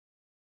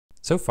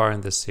So far in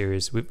this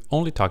series, we've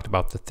only talked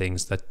about the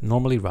things that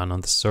normally run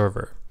on the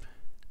server.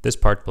 This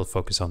part will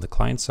focus on the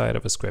client side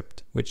of a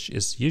script, which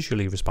is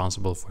usually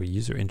responsible for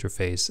user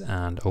interface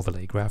and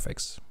overlay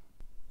graphics.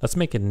 Let's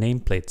make a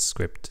nameplate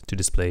script to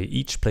display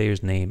each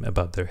player's name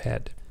above their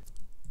head.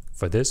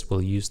 For this,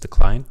 we'll use the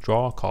client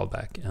draw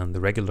callback and the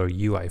regular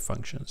UI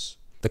functions.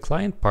 The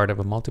client part of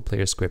a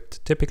multiplayer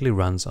script typically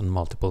runs on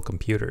multiple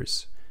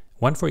computers,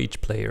 one for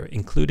each player,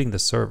 including the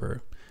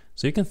server.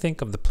 So you can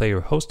think of the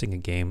player hosting a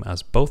game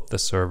as both the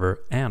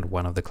server and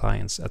one of the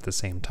clients at the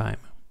same time.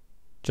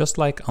 Just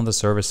like on the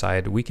server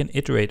side, we can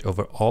iterate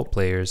over all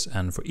players,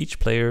 and for each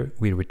player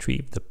we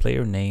retrieve the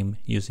player name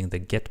using the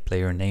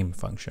getPlayerName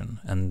function,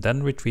 and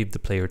then retrieve the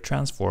player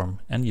transform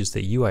and use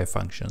the UI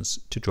functions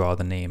to draw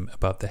the name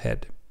above the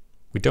head.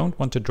 We don't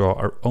want to draw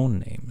our own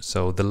name,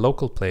 so the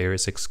local player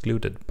is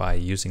excluded by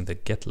using the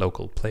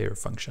getLocalPlayer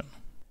function.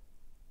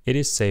 It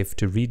is safe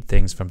to read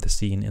things from the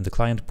scene in the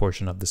client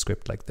portion of the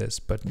script like this,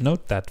 but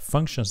note that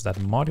functions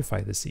that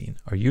modify the scene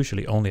are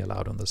usually only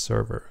allowed on the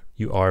server.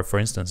 You are, for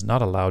instance,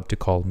 not allowed to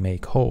call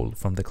makeWhole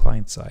from the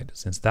client side,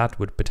 since that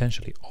would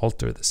potentially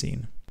alter the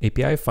scene.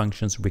 API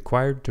functions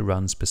required to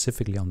run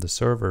specifically on the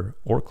server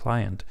or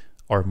client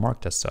are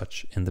marked as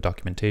such in the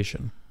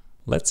documentation.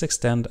 Let's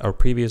extend our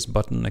previous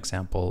button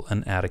example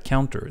and add a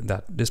counter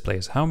that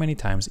displays how many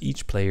times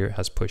each player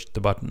has pushed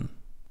the button.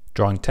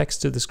 Drawing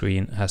text to the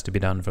screen has to be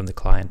done from the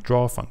client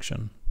draw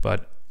function,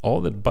 but all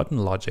the button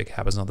logic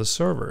happens on the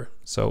server.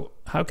 So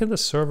how can the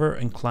server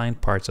and client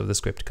parts of the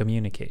script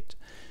communicate?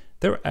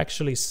 There are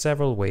actually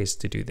several ways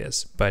to do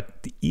this,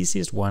 but the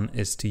easiest one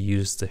is to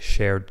use the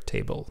shared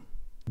table.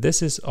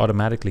 This is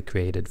automatically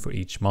created for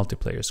each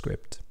multiplayer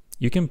script.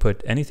 You can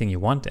put anything you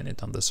want in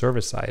it on the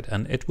server side,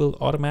 and it will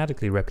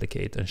automatically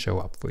replicate and show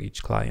up for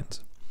each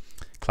client.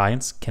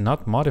 Clients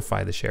cannot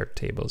modify the shared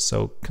table,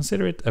 so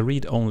consider it a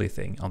read-only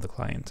thing on the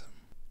client.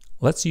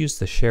 Let's use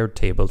the shared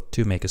table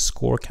to make a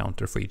score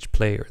counter for each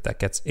player that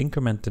gets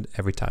incremented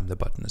every time the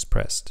button is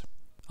pressed.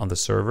 On the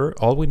server,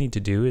 all we need to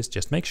do is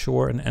just make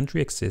sure an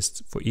entry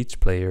exists for each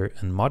player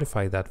and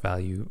modify that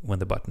value when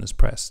the button is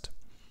pressed.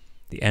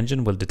 The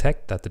engine will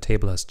detect that the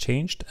table has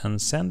changed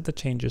and send the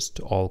changes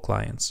to all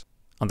clients.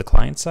 On the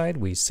client side,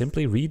 we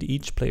simply read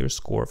each player's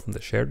score from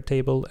the shared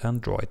table and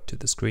draw it to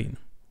the screen.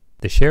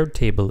 The shared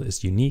table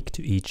is unique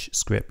to each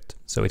script,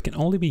 so it can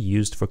only be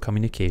used for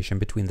communication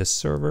between the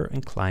server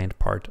and client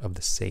part of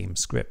the same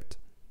script.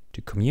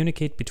 To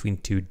communicate between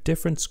two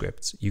different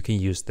scripts, you can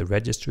use the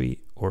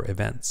registry or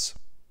events.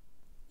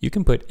 You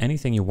can put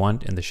anything you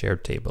want in the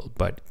shared table,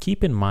 but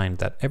keep in mind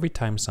that every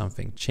time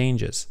something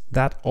changes,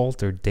 that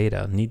altered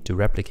data need to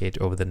replicate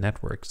over the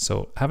network,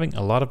 so having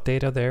a lot of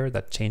data there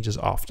that changes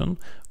often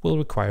will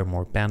require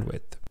more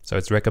bandwidth. So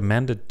it's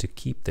recommended to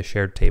keep the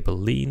shared table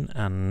lean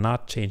and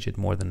not change it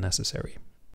more than necessary.